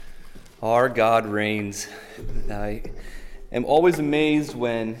Our God reigns. I am always amazed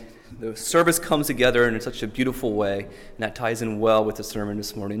when the service comes together in such a beautiful way, and that ties in well with the sermon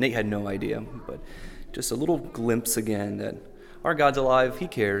this morning. Nate had no idea, but just a little glimpse again that our God's alive, He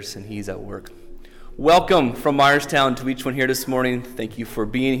cares, and He's at work. Welcome from Myerstown to each one here this morning. Thank you for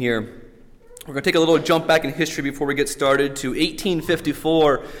being here. We're going to take a little jump back in history before we get started to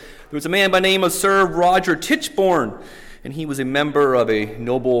 1854. There was a man by the name of Sir Roger Tichborne, and he was a member of a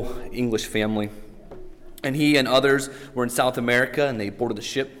noble English family. And he and others were in South America, and they boarded the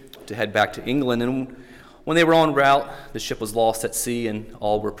ship to head back to England. And when they were en route, the ship was lost at sea, and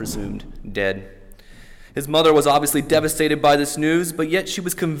all were presumed dead. His mother was obviously devastated by this news, but yet she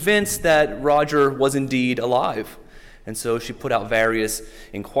was convinced that Roger was indeed alive. And so she put out various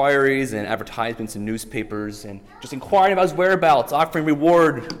inquiries and advertisements in newspapers and just inquiring about his whereabouts, offering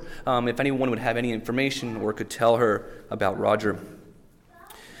reward if anyone would have any information or could tell her about Roger.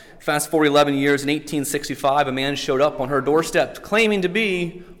 Fast forward 11 years, in 1865, a man showed up on her doorstep claiming to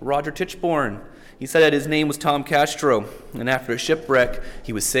be Roger Tichborne. He said that his name was Tom Castro, and after a shipwreck,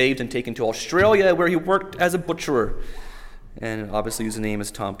 he was saved and taken to Australia, where he worked as a butcherer, and obviously his name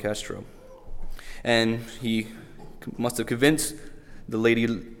is Tom Castro. And he must have convinced the lady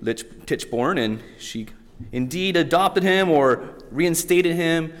Tichborne, and she indeed adopted him or reinstated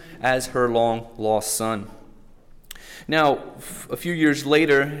him as her long-lost son. Now, a few years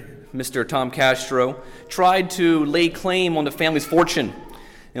later, Mr. Tom Castro tried to lay claim on the family's fortune.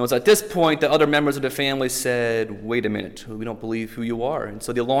 And it was at this point that other members of the family said, wait a minute, we don't believe who you are. And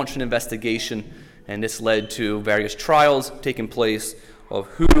so they launched an investigation, and this led to various trials taking place of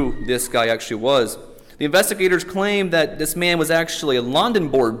who this guy actually was. The investigators claimed that this man was actually a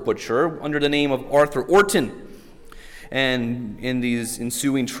London-born butcher under the name of Arthur Orton. And in these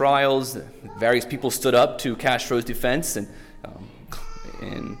ensuing trials, various people stood up to Castro's defense and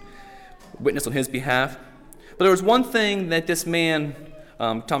witnessed on his behalf. But there was one thing that this man,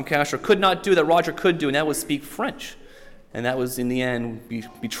 Tom Castro, could not do that Roger could do, and that was speak French. And that was, in the end,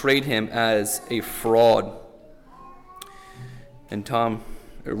 betrayed him as a fraud. And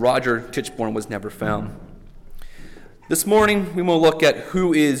Roger Tichborne was never found. This morning, we will look at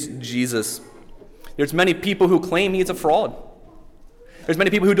who is Jesus. There's many people who claim he is a fraud. There's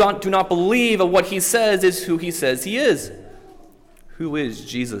many people who do not believe that what he says is who he says he is. Who is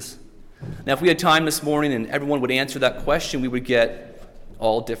Jesus? Now, if we had time this morning and everyone would answer that question, we would get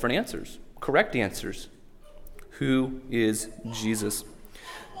all different answers, correct answers. Who is Jesus?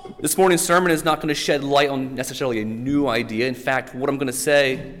 This morning's sermon is not going to shed light on necessarily a new idea. In fact, what I'm going to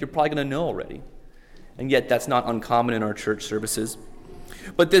say, you're probably going to know already. And yet, that's not uncommon in our church services.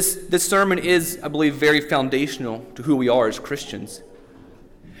 But this sermon is, I believe, very foundational to who we are as Christians.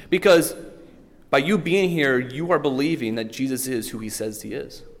 Because by you being here, you are believing that Jesus is who he says he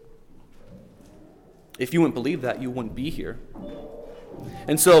is. If you wouldn't believe that, you wouldn't be here.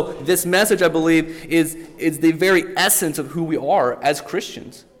 And so this message, I believe, is the very essence of who we are as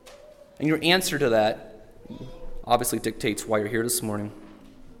Christians. And your answer to that obviously dictates why you're here this morning.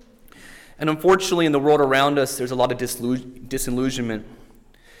 And unfortunately, in the world around us, there's a lot of disillusionment.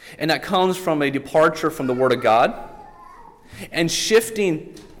 And that comes from a departure from the Word of God and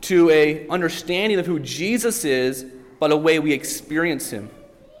shifting to an understanding of who Jesus is by the way we experience him.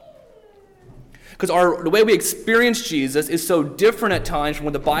 Because the way we experience Jesus is so different at times from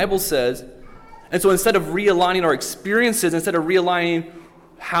what the Bible says. And so instead of realigning our experiences, instead of realigning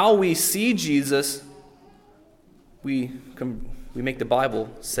how we see Jesus, we make the Bible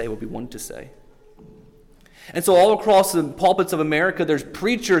say what we want it to say. And so all across the pulpits of America, there's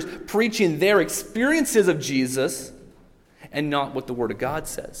preachers preaching their experiences of Jesus and not what the Word of God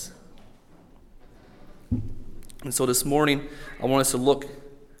says. And so this morning, I want us to look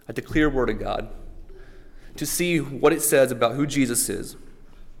at the clear Word of God to see what it says about who Jesus is.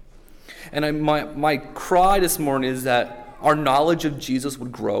 And my cry this morning is that our knowledge of Jesus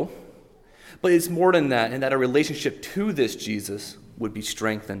would grow, but it's more than that, and that our relationship to this Jesus would be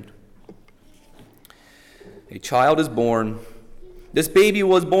strengthened. A child is born. This baby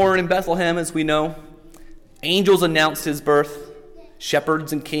was born in Bethlehem, as we know. Angels announced his birth.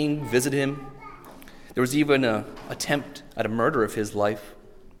 Shepherds and kings visited him. There was even an attempt at a murder of his life.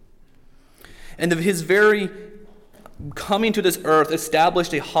 And his very coming to this earth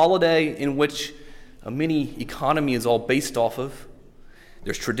established a holiday in which a mini economy is all based off of.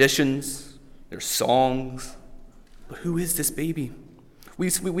 There's traditions, there's songs. But who is this baby? We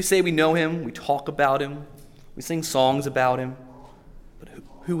say we know him, we talk about him, we sing songs about him. But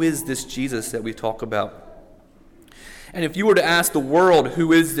who is this Jesus that we talk about? And if you were to ask the world,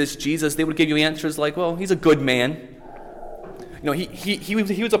 who is this Jesus, they would give you answers like, well, he's a good man. He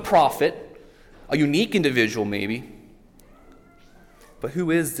was a prophet, a unique individual maybe. But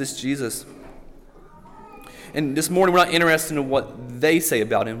who is this Jesus? And this morning we're not interested in what they say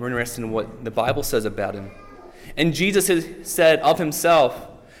about him. We're interested in what the Bible says about him. And Jesus has said of himself,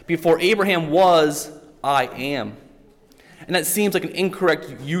 before Abraham was, I am. And that seems like an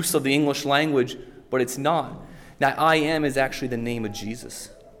incorrect use of the English language, but it's not. That I am is actually the name of Jesus,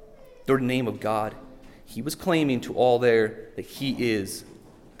 the name of God. He was claiming to all there that he is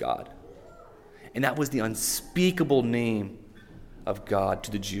God. And that was the unspeakable name of God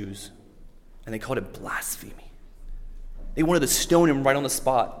to the Jews. And they called it blasphemy. They wanted to stone him right on the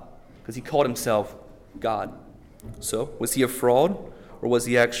spot because he called himself God. So, was he a fraud, or was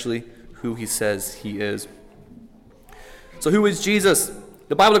he actually who he says he is? So who is Jesus?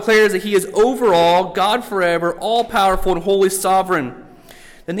 The Bible declares that he is over all, God forever, all-powerful and wholly sovereign.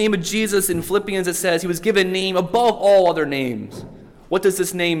 The name of Jesus in Philippians, it says he was given a name above all other names. What does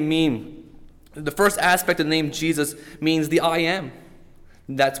this name mean? The first aspect of the name Jesus means the I am.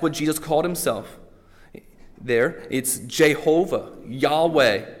 That's what Jesus called himself. There, it's Jehovah,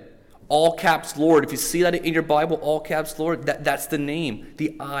 Yahweh, all caps Lord. If you see that in your Bible, all caps Lord, that's the name,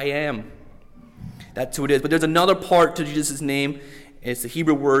 the I am. That's who it is. But there's another part to Jesus' name. It's the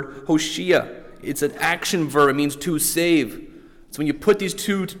Hebrew word Hoshea. It's an action verb. It means to save. So when you put these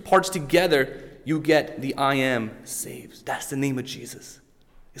two parts together, you get the I am saves. That's the name of Jesus.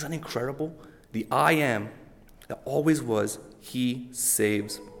 Isn't that incredible? The I am that always was, he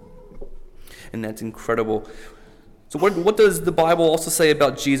saves. And that's incredible. So what does the Bible also say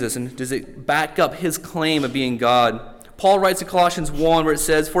about Jesus? And does it back up his claim of being God? Paul writes in Colossians 1 where it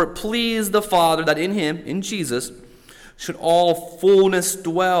says, for it pleased the Father that in him, in Jesus, should all fullness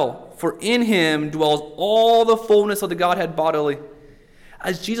dwell. For in him dwells all the fullness of the Godhead bodily.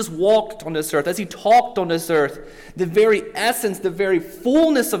 As Jesus walked on this earth, as he talked on this earth, the very essence, the very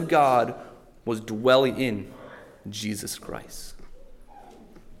fullness of God was dwelling in Jesus Christ.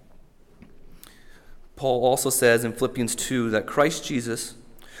 Paul also says in Philippians 2 that Christ Jesus,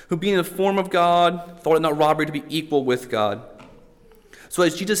 who being in the form of God, thought it not robbery to be equal with God. So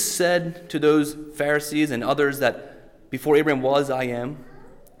as Jesus said to those Pharisees and others that before Abraham was, I am,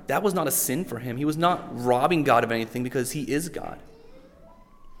 that was not a sin for him. He was not robbing God of anything because he is God.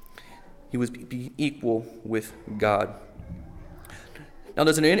 He was equal with God. Now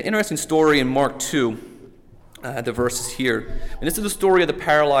there's an interesting story in Mark 2, the verses here. And this is the story of the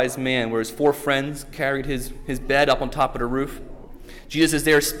paralyzed man where his 4 friends carried his bed up on top of the roof. Jesus is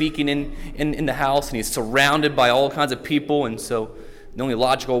there speaking in the house, and he's surrounded by all kinds of people, and so the only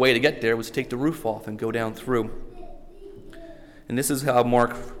logical way to get there was to take the roof off and go down through. And this is how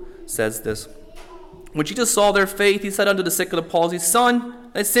Mark says this. When Jesus saw their faith, he said unto the sick of the palsy, Son,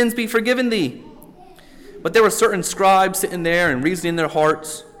 thy sins be forgiven thee. But there were certain scribes sitting there and reasoning in their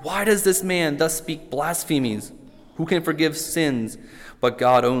hearts, why does this man thus speak blasphemies? Who can forgive sins but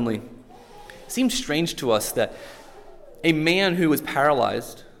God only? It seems strange to us that a man who was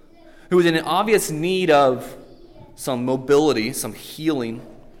paralyzed, who was in an obvious need of some mobility, some healing,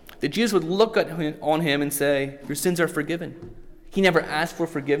 that Jesus would look on him and say, your sins are forgiven. He never asked for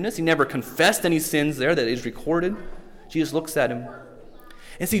forgiveness. He never confessed any sins there that is recorded. Jesus looks at him.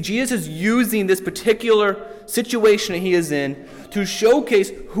 And see, Jesus is using this particular situation that he is in to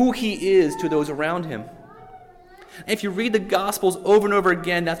showcase who he is to those around him. And if you read the Gospels over and over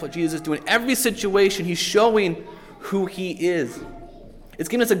again, that's what Jesus is doing. Every situation, he's showing who he is. It's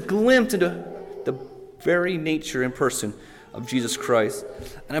giving us a glimpse into the very nature and person of Jesus Christ.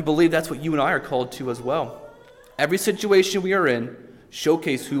 And I believe that's what you and I are called to as well. Every situation we are in,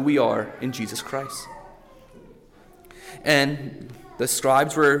 showcase who we are in Jesus Christ. And the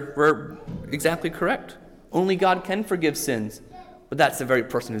scribes were exactly correct. Only God can forgive sins. But that's the very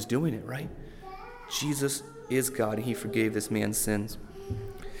person who's doing it, right? Jesus is God, and he forgave this man's sins.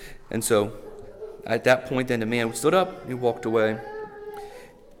 And so, at that point, then the man stood up and he walked away.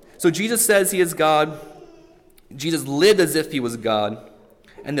 So Jesus says he is God. Jesus lived as if he was God.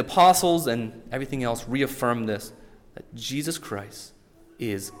 And the apostles and everything else reaffirm this, that Jesus Christ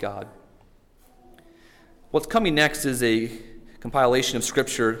is God. What's coming next is a compilation of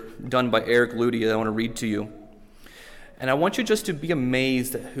scripture done by Eric Ludy that I want to read to you. And I want you just to be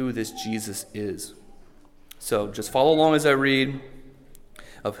amazed at who this Jesus is. So just follow along as I read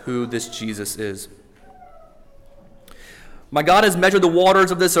of who this Jesus is. My God has measured the waters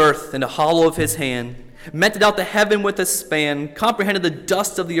of this earth in the hollow of his hand, meted out the heaven with a span, comprehended the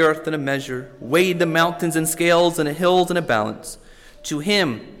dust of the earth in a measure, weighed the mountains in scales and the hills in a balance. To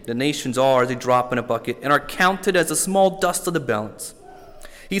him the nations are as a drop in a bucket, and are counted as the small dust of the balance.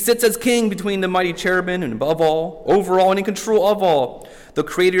 He sits as king between the mighty cherubim and above all, over all, and in control of all, the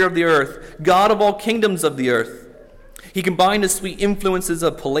creator of the earth, God of all kingdoms of the earth. He can bind the sweet influences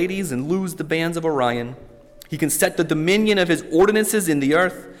of Pleiades and loose the bands of Orion. He can set the dominion of his ordinances in the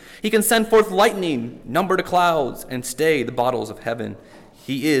earth. He can send forth lightning, number the clouds, and stay the bottles of heaven.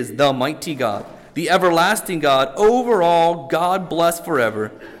 He is the mighty God, the everlasting God, over all, God blessed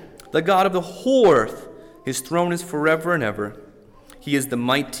forever, the God of the whole earth. His throne is forever and ever. He is the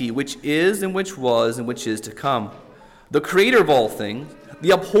mighty, which is, and which was, and which is to come, the creator of all things,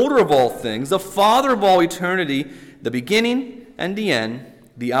 the upholder of all things, the Father of all eternity, the beginning and the end,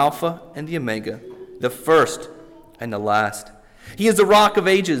 the Alpha and the Omega, the first and the last. He is the rock of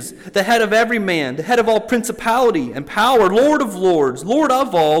ages, the head of every man, the head of all principality and power, Lord of lords, Lord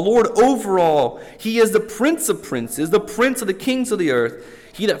of all, Lord over all. He is the Prince of princes, the Prince of the kings of the earth,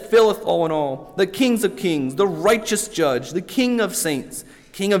 he that filleth all in all, the kings of kings, the righteous judge, the King of saints,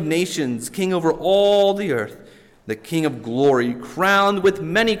 King of nations, King over all the earth, the King of glory, crowned with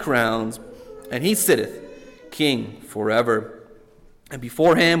many crowns, and he sitteth King forever. And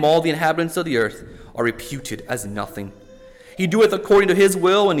before him all the inhabitants of the earth are reputed as nothing. He doeth according to his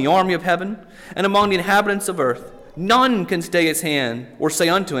will in the army of heaven, and among the inhabitants of earth. None can stay his hand, or say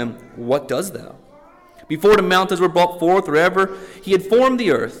unto him, What dost thou? Before the mountains were brought forth, or ever he had formed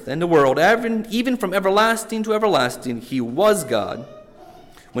the earth and the world, even from everlasting to everlasting, he was God.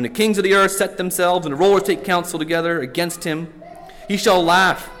 When the kings of the earth set themselves, and the rulers take counsel together against him, he shall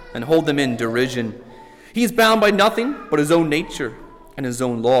laugh and hold them in derision. He is bound by nothing but his own nature and his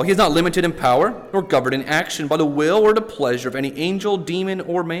own law. He is not limited in power, nor governed in action by the will or the pleasure of any angel, demon,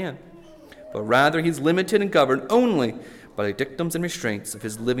 or man, but rather he is limited and governed only by the dictums and restraints of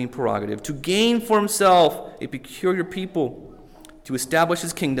his living prerogative, to gain for himself a peculiar people, to establish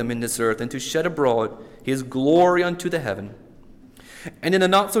his kingdom in this earth, and to shed abroad his glory unto the heaven. And in a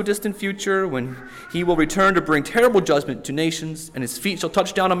not-so-distant future, when he will return to bring terrible judgment to nations, and his feet shall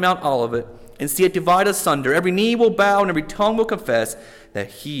touch down on Mount Olivet, and see it divide asunder, every knee will bow, and every tongue will confess that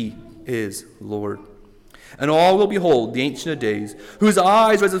he is Lord. And all will behold the Ancient of Days, whose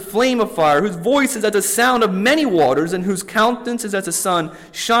eyes are as a flame of fire, whose voice is as the sound of many waters, and whose countenance is as the sun,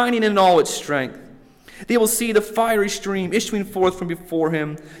 shining in all its strength. They will see the fiery stream issuing forth from before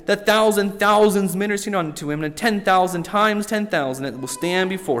him, the thousands ministering unto him, and 10,000 times 10,000 that will stand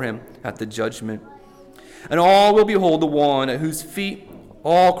before him at the judgment. And all will behold the one at whose feet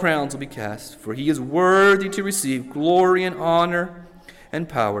all crowns will be cast, for he is worthy to receive glory and honor and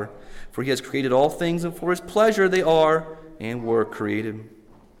power. For he has created all things, and for his pleasure they are and were created.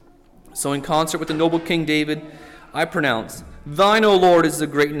 So in concert with the noble King David, I pronounce, Thine, O Lord, is the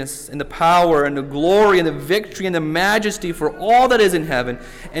greatness, and the power, and the glory, and the victory, and the majesty, for all that is in heaven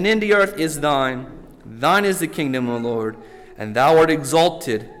and in the earth is thine. Thine is the kingdom, O Lord, and thou art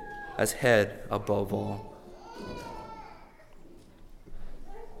exalted as head above all.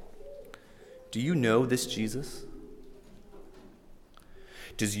 Do you know this Jesus?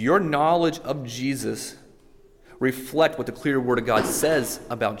 Does your knowledge of Jesus reflect what the clear Word of God says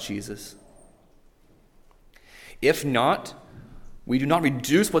about Jesus? If not, we do not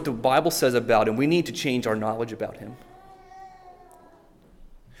reduce what the Bible says about him. We need to change our knowledge about him.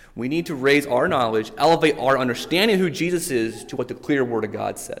 We need to raise our knowledge, elevate our understanding of who Jesus is to what the clear Word of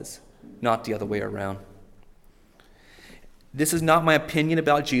God says, not the other way around. This is not my opinion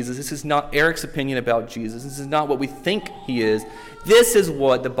about Jesus. This is not Eric's opinion about Jesus. This is not what we think he is. This is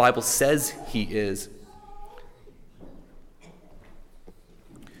what the Bible says he is.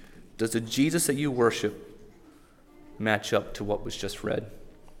 Does the Jesus that you worship match up to what was just read?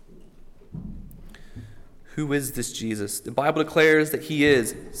 Who is this Jesus? The Bible declares that he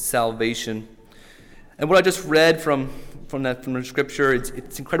is salvation. And what I just read from the scripture,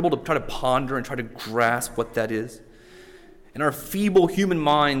 it's incredible to try to ponder and try to grasp what that is. In our feeble human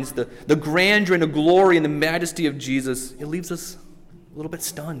minds, the grandeur and the glory and the majesty of Jesus, it leaves us a little bit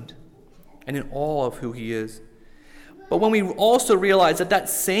stunned and in awe of who he is. But when we also realize that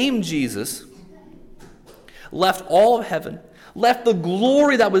same Jesus left all of heaven, left the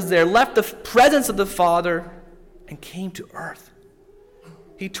glory that was there, left the presence of the Father, and came to earth.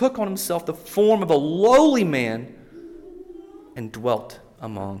 He took on himself the form of a lowly man and dwelt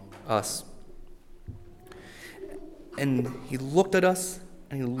among us. And he looked at us,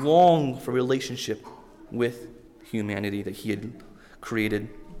 and he longed for a relationship with humanity that he had created.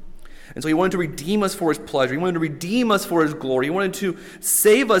 And so he wanted to redeem us for his pleasure. He wanted to redeem us for his glory. He wanted to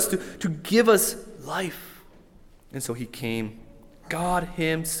save us, to give us life. And so he came. God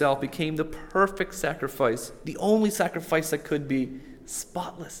himself became the perfect sacrifice, the only sacrifice that could be,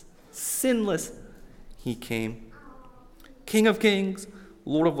 spotless, sinless. He came. King of kings,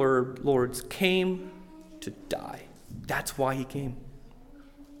 Lord of Lords, came to die. That's why he came.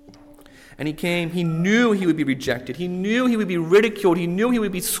 And he came, he knew he would be rejected. He knew he would be ridiculed. He knew he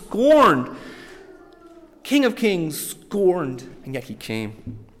would be scorned. King of Kings, scorned, and yet he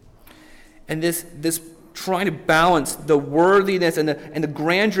came. And this trying to balance the worthiness and the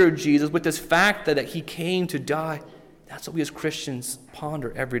grandeur of Jesus with this fact that he came to die, that's what we as Christians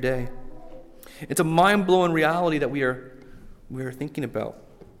ponder every day. It's a mind-blowing reality that we are thinking about.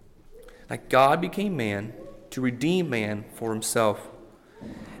 That God became man to redeem man for himself.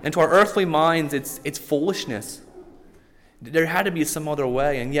 And to our earthly minds, it's foolishness. There had to be some other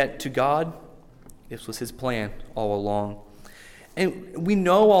way, and yet to God, this was his plan all along. And we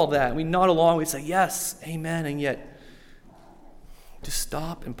know all that. We nod along. We say, yes, amen. And yet, to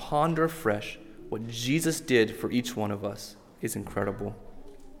stop and ponder afresh what Jesus did for each one of us is incredible.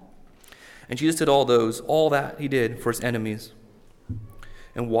 And Jesus did all that he did for his enemies.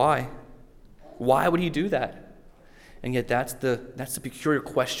 And why? Why would he do that? And yet that's the peculiar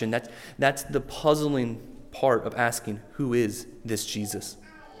question. That's the puzzling part of asking, who is this Jesus?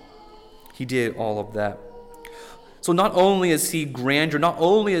 He did all of that. So not only is he grandeur, not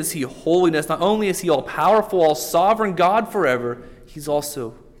only is he holiness, not only is he all-powerful, all-sovereign God forever, he's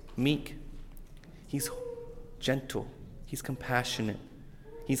also meek. He's gentle. He's compassionate.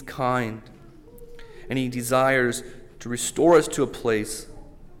 He's kind. And he desires to restore us to a place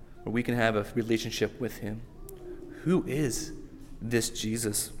where we can have a relationship with him. Who is this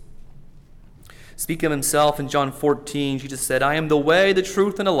Jesus? Speaking of himself in John 14, Jesus said, I am the way, the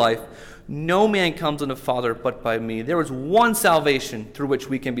truth, and the life. No man comes unto the Father but by me. There is one salvation through which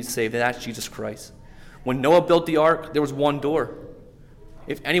we can be saved, and that's Jesus Christ. When Noah built the ark, there was one door.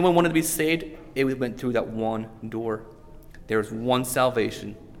 If anyone wanted to be saved, it went through that one door. There is one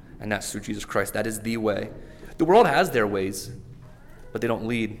salvation, and that's through Jesus Christ. That is the way. The world has their ways, but they don't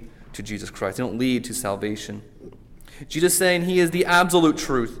lead to Jesus Christ. They don't lead to salvation. Jesus saying he is the absolute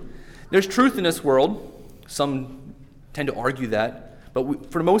truth. There's truth in this world. Some tend to argue that.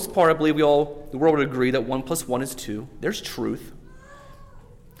 But for the most part, I believe the world would agree that 1 + 1 is 2. There's truth.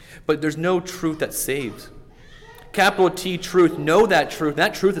 But there's no truth that saves. Capital T, truth. Know that truth.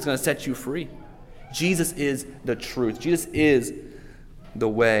 That truth is going to set you free. Jesus is the truth. Jesus is the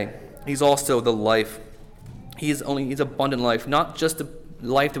way. He's also the life. He's abundant life. Not just the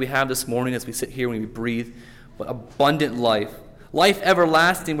life that we have this morning as we sit here and we breathe, but abundant life. Life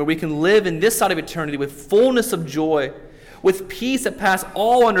everlasting, where we can live in this side of eternity with fullness of joy, with peace that passes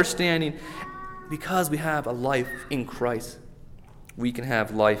all understanding, because we have a life in Christ. We can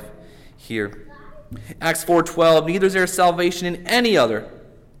have life here. Acts 4:12, neither is there salvation in any other,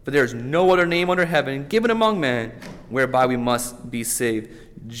 for there is no other name under heaven given among men whereby we must be saved.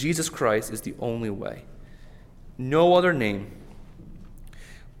 Jesus Christ is the only way. No other name.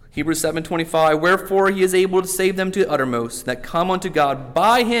 Hebrews 7:25, wherefore he is able to save them to the uttermost, that come unto God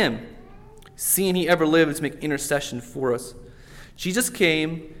by him, seeing he ever lives to make intercession for us. Jesus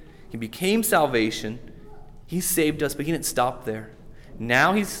came, he became salvation, he saved us, but he didn't stop there.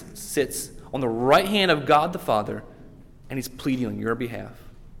 Now he sits on the right hand of God the Father, and he's pleading on your behalf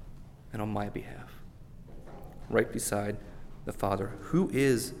and on my behalf, right beside the Father. Who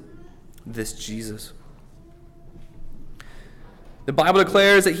is this Jesus? The Bible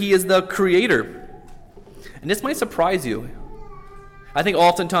declares that he is the creator. And this might surprise you. I think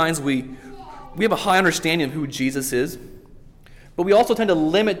oftentimes we have a high understanding of who Jesus is, but we also tend to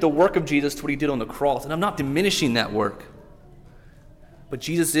limit the work of Jesus to what he did on the cross. And I'm not diminishing that work. But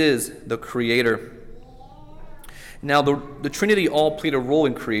Jesus is the creator. Now, the Trinity all played a role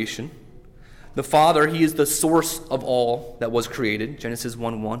in creation. The Father, he is the source of all that was created. Genesis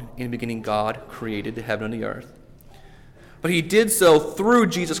 1:1, in the beginning God created the heaven and the earth. But he did so through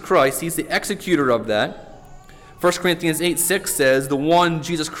Jesus Christ. He's the executor of that. 1 Corinthians 8:6 says, the one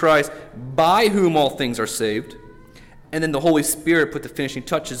Jesus Christ, by whom all things are saved. And then the Holy Spirit put the finishing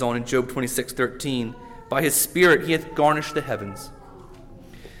touches on in Job 26:13. By his Spirit he hath garnished the heavens.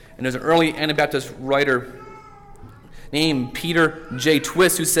 And there's an early Anabaptist writer named Peter J.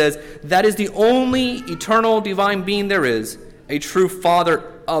 Twist who says, that is the only eternal divine being there is, a true Father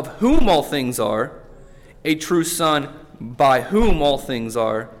of whom all things are, a true Son by whom all things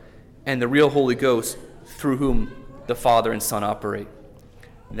are, and the real Holy Ghost through whom the Father and Son operate.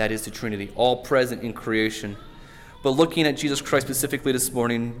 That is the Trinity, all present in creation. But looking at Jesus Christ specifically this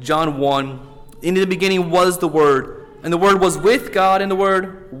morning, John 1, in the beginning was the Word, and the Word was with God, and the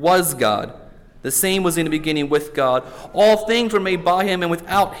Word was God. The same was in the beginning with God. All things were made by him, and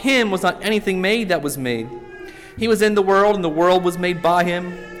without him was not anything made that was made. He was in the world, and the world was made by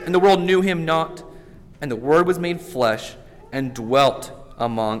him, and the world knew him not. And the Word was made flesh and dwelt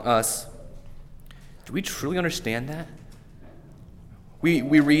among us. Do we truly understand that? We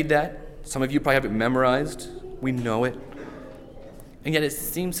read that. Some of you probably have it memorized. We know it. And yet it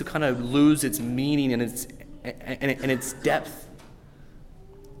seems to kind of lose its meaning and its depth.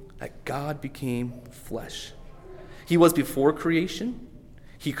 That God became flesh. He was before creation.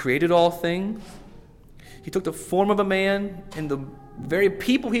 He created all things. He took the form of a man, and the very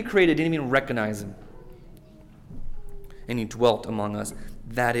people he created didn't even recognize him. And he dwelt among us.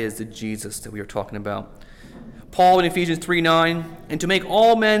 That is the Jesus that we are talking about. Paul in Ephesians 3:9, and to make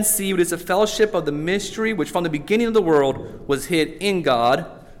all men see what is the fellowship of the mystery which from the beginning of the world was hid in God,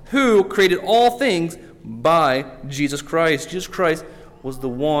 who created all things by Jesus Christ. Jesus Christ was the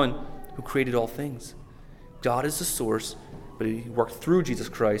one who created all things. God is the source, but he worked through Jesus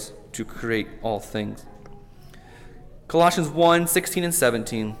Christ to create all things. Colossians 1:16 and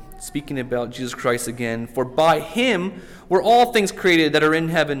 17, speaking about Jesus Christ again, for by him were all things created that are in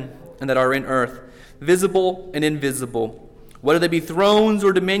heaven and that are in earth, visible and invisible, whether they be thrones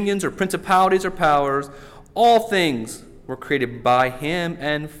or dominions or principalities or powers, all things were created by him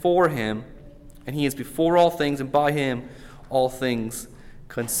and for him, and he is before all things, and by him all things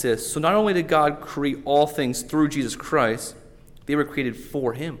consist. So not only did God create all things through Jesus Christ, they were created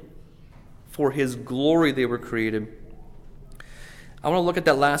for him. For his glory they were created. I want to look at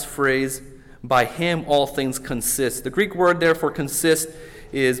that last phrase, by him all things consist. The Greek word there for consist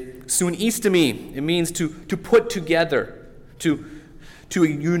is sunistemi. It means to put together, to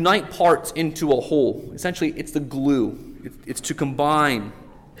unite parts into a whole. Essentially, it's the glue. It's to combine.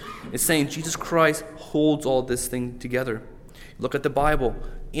 It's saying Jesus Christ holds all this thing together. Look at the Bible.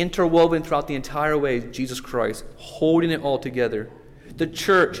 Interwoven throughout the entire way, Jesus Christ, holding it all together. The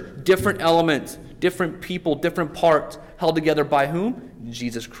church, different elements, different people, different parts, held together by whom?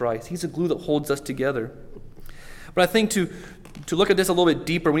 Jesus Christ. He's the glue that holds us together. But I think to look at this a little bit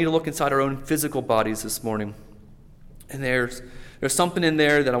deeper, we need to look inside our own physical bodies this morning. And there's something in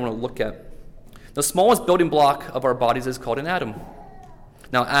there that I want to look at. The smallest building block of our bodies is called an atom.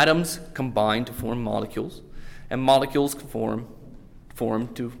 Now, atoms combine to form molecules, and molecules form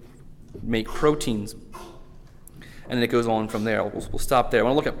to make proteins. And then it goes on from there. We'll stop there. I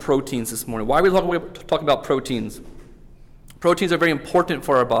want to look at proteins this morning. Why are we talking about proteins? Proteins are very important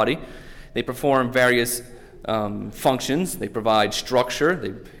for our body. They perform various functions. They provide structure.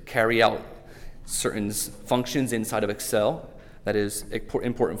 They carry out certain functions inside of a cell that is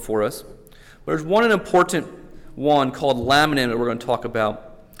important for us. But there's one important one called laminin that we're going to talk about.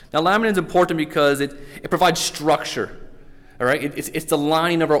 Now, laminin is important because it provides structure. All right, it's the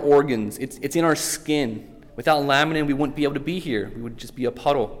lining of our organs. It's in our skin. Without laminin, we wouldn't be able to be here. We would just be a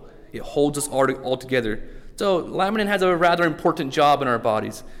puddle. It holds us all together. So laminin has a rather important job in our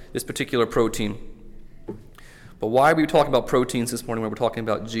bodies, this particular protein. But why are we talking about proteins this morning when we're talking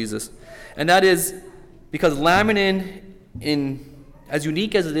about Jesus? And that is because laminin, as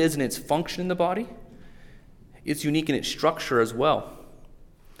unique as it is in its function in the body, it's unique in its structure as well.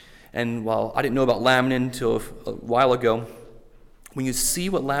 And while I didn't know about laminin until a while ago, when you see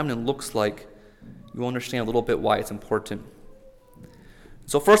what laminin looks like, you'll understand a little bit why it's important.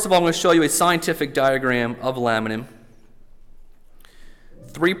 So first of all, I'm going to show you a scientific diagram of laminin.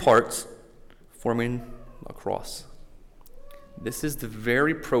 3 parts forming a cross. This is the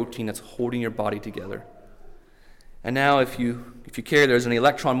very protein that's holding your body together. And now if you care, there's an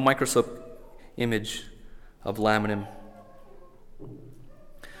electron microscope image of laminin.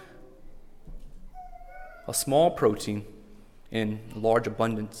 A small protein in large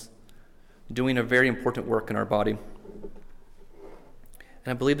abundance, doing a very important work in our body.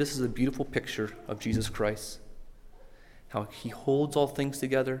 And I believe this is a beautiful picture of Jesus Christ. How he holds all things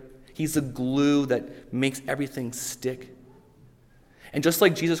together. He's the glue that makes everything stick. And just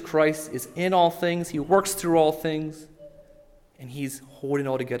like Jesus Christ is in all things, he works through all things, and he's holding it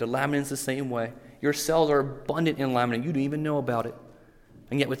all together. Laminin is the same way. Your cells are abundant in laminin. You don't even know about it.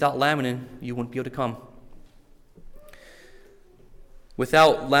 And yet without laminin, you wouldn't be able to come.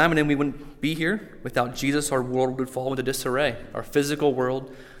 Without laminin, we wouldn't be here. Without Jesus, our world would fall into disarray. Our physical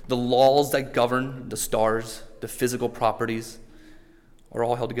world, the laws that govern the stars, the physical properties, are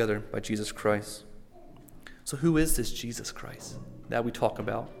all held together by Jesus Christ. So who is this Jesus Christ that we talk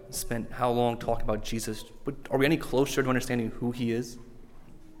about? Spent how long talking about Jesus? But are we any closer to understanding who he is?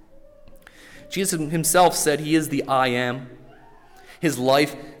 Jesus himself said he is the I am. His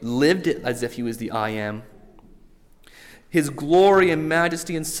life lived it as if he was the I am. His glory and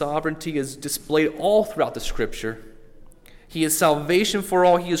majesty and sovereignty is displayed all throughout the Scripture. He is salvation for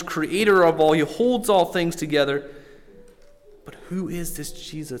all. He is creator of all. He holds all things together. But who is this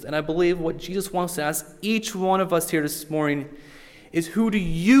Jesus? And I believe what Jesus wants to ask each one of us here this morning is, who do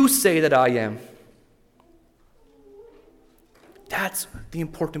you say that I am? That's the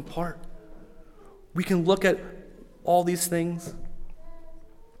important part. We can look at all these things.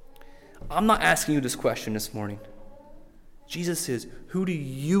 I'm not asking you this question this morning. Jesus is, who do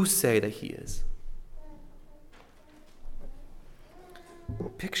you say that he is?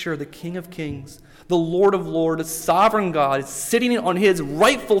 Picture the King of Kings, the Lord of Lords, the sovereign God, sitting on his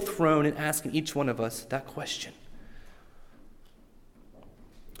rightful throne and asking each one of us that question.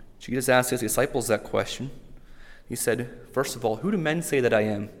 Jesus asked his disciples that question. He said, first of all, who do men say that I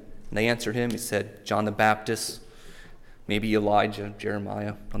am? And they answered him. He said, John the Baptist, maybe Elijah,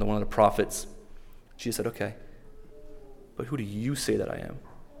 Jeremiah, another one of the prophets. Jesus said, okay, but who do you say that I am?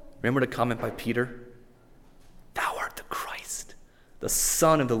 Remember the comment by Peter? Thou art the Christ, the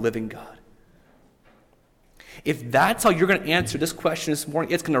Son of the living God. If that's how you're going to answer this question this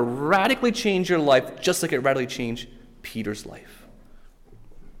morning, it's going to radically change your life, just like it radically changed Peter's life.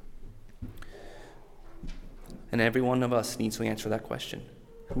 And every one of us needs to answer that question.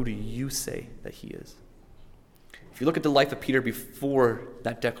 Who do you say that he is? If you look at the life of Peter before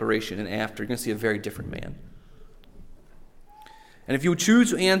that declaration and after, you're going to see a very different man. And if you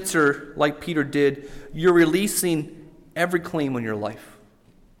choose to answer like Peter did, you're releasing every claim on your life.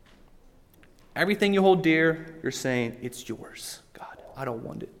 Everything you hold dear, you're saying, it's yours, God. I don't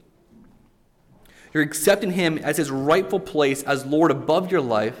want it. You're accepting him as his rightful place as Lord above your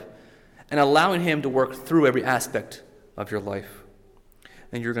life and allowing him to work through every aspect of your life.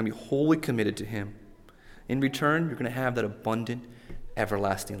 And you're going to be wholly committed to him. In return, you're going to have that abundant,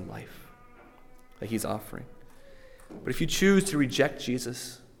 everlasting life that he's offering. But if you choose to reject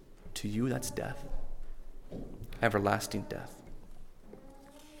Jesus, to you that's death. Everlasting death.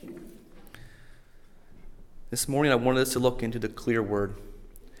 This morning I wanted us to look into the clear word.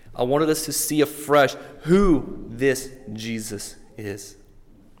 I wanted us to see afresh who this Jesus is.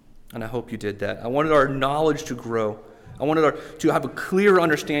 And I hope you did that. I wanted our knowledge to grow. I wanted to have a clear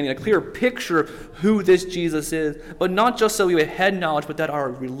understanding, a clear picture of who this Jesus is. But not just so we would head knowledge, but that our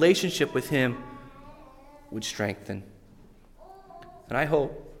relationship with him would strengthen. And I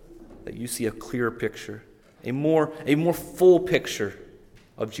hope that you see a clearer picture, a more full picture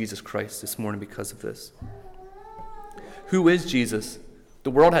of Jesus Christ this morning because of this. Who is Jesus?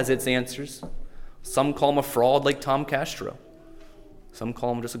 The world has its answers. Some call him a fraud like Tom Castro. Some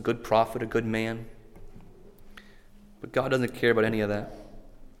call him just a good prophet, a good man. But God doesn't care about any of that.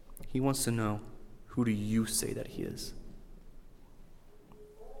 He wants to know, who do you say that he is?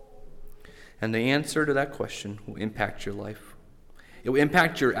 And the answer to that question will impact your life. It will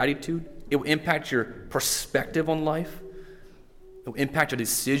impact your attitude. It will impact your perspective on life. It will impact the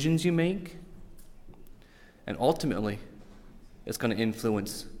decisions you make. And ultimately, it's going to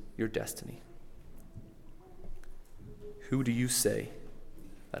influence your destiny. Who do you say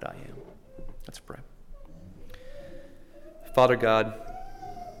that I am? Let's pray. Father God,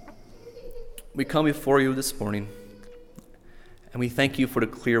 we come before you this morning, and we thank you for the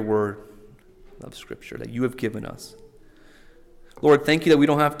clear word of Scripture that you have given us. Lord, thank you that we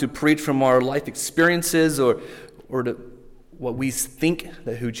don't have to preach from our life experiences or what we think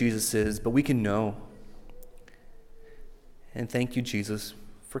that who Jesus is, but we can know. And thank you, Jesus,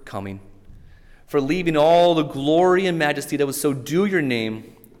 for coming, for leaving all the glory and majesty that was so due your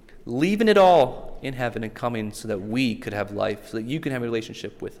name, leaving it all in heaven and coming so that we could have life, so that you can have a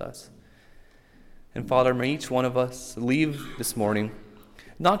relationship with us. And Father, may each one of us leave this morning,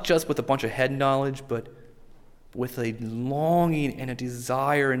 not just with a bunch of head knowledge, but with a longing and a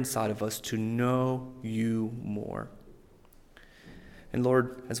desire inside of us to know you more. And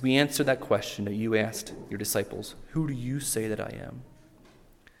Lord, as we answer that question that you asked your disciples, who do you say that I am?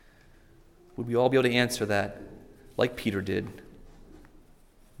 Would we all be able to answer that like Peter did?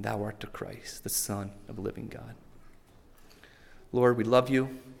 Thou art the Christ, the Son of the living God. Lord, we love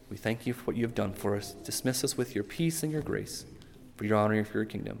you. We thank you for what you have done for us. Dismiss us with your peace and your grace, for your honor and for your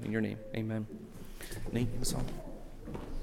kingdom. In your name, amen. Nate, the song.